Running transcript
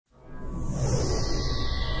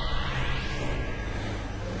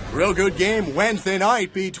Real good game Wednesday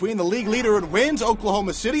night between the league leader in wins,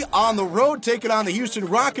 Oklahoma City, on the road taking on the Houston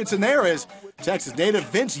Rockets, and there is Texas native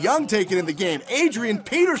Vince Young taking in the game. Adrian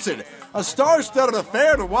Peterson, a star-studded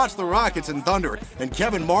affair to watch the Rockets and Thunder. And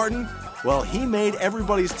Kevin Martin, well, he made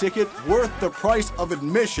everybody's ticket worth the price of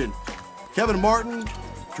admission. Kevin Martin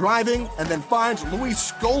driving and then finds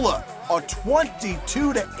Luis Scola, a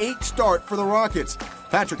 22-8 start for the Rockets.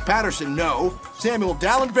 Patrick Patterson, no. Samuel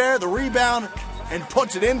Dallenberg, the rebound, and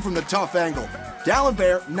puts it in from the tough angle.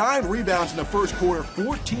 Dallenberg, 9 rebounds in the first quarter,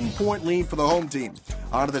 14-point lead for the home team.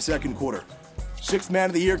 On to the second quarter. Sixth Man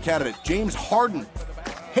of the Year candidate James Harden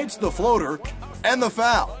hits the floater and the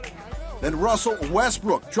foul. Then Russell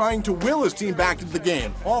Westbrook, trying to will his team back into the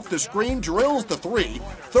game. Off the screen, drills the three.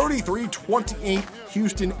 33-28,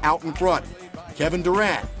 Houston out in front. Kevin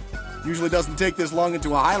Durant. Usually doesn't take this long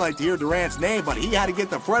into a highlight to hear Durant's name, but he had to get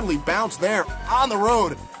the friendly bounce there on the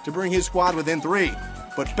road to bring his squad within 3.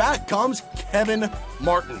 But back comes Kevin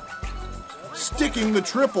Martin, sticking the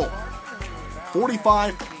triple.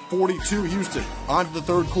 45-42 Houston. On to the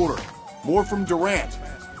third quarter. More from Durant.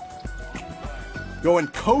 Going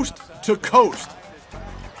coast to coast.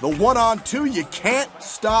 The 1-on-2, you can't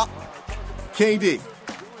stop KD.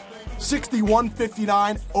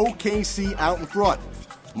 61-59, OKC out in front.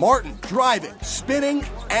 Martin driving, spinning,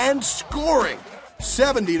 and scoring.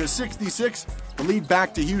 70-66, the lead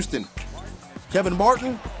back to Houston. Kevin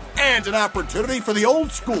Martin, and an opportunity for the old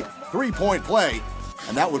school 3-point play,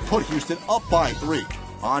 and that would put Houston up by 3.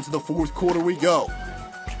 On to the fourth quarter we go.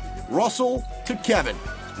 Russell to Kevin.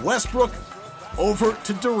 Westbrook over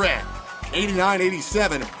to Durant.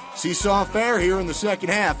 89-87. Seesaw affair here in the second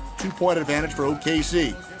half. 2-point advantage for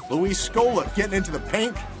OKC. Luis Scola getting into the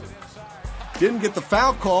paint. Didn't get the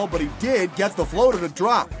foul call, but he did get the floater to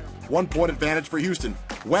drop. 1-point advantage for Houston.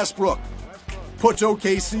 Westbrook puts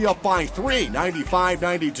OKC up by 3,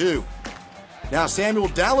 95-92. Now Samuel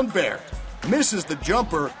Dallenberg misses the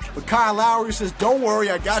jumper, but Kyle Lowry says, "Don't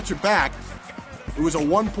worry, I got your back." It was a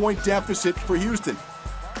 1-point deficit for Houston.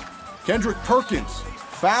 Kendrick Perkins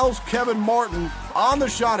fouls Kevin Martin on the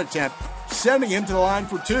shot attempt, sending him to the line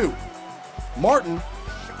for 2. Martin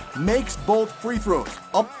makes both free throws,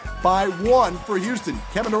 up by 1 for Houston.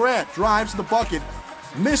 Kevin Durant drives to the bucket,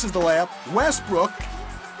 misses the layup. Westbrook,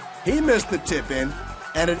 he missed the tip in,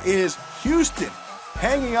 and it is Houston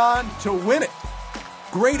hanging on to win it.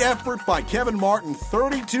 Great effort by Kevin Martin,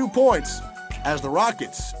 32 points, as the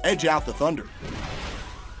Rockets edge out the Thunder.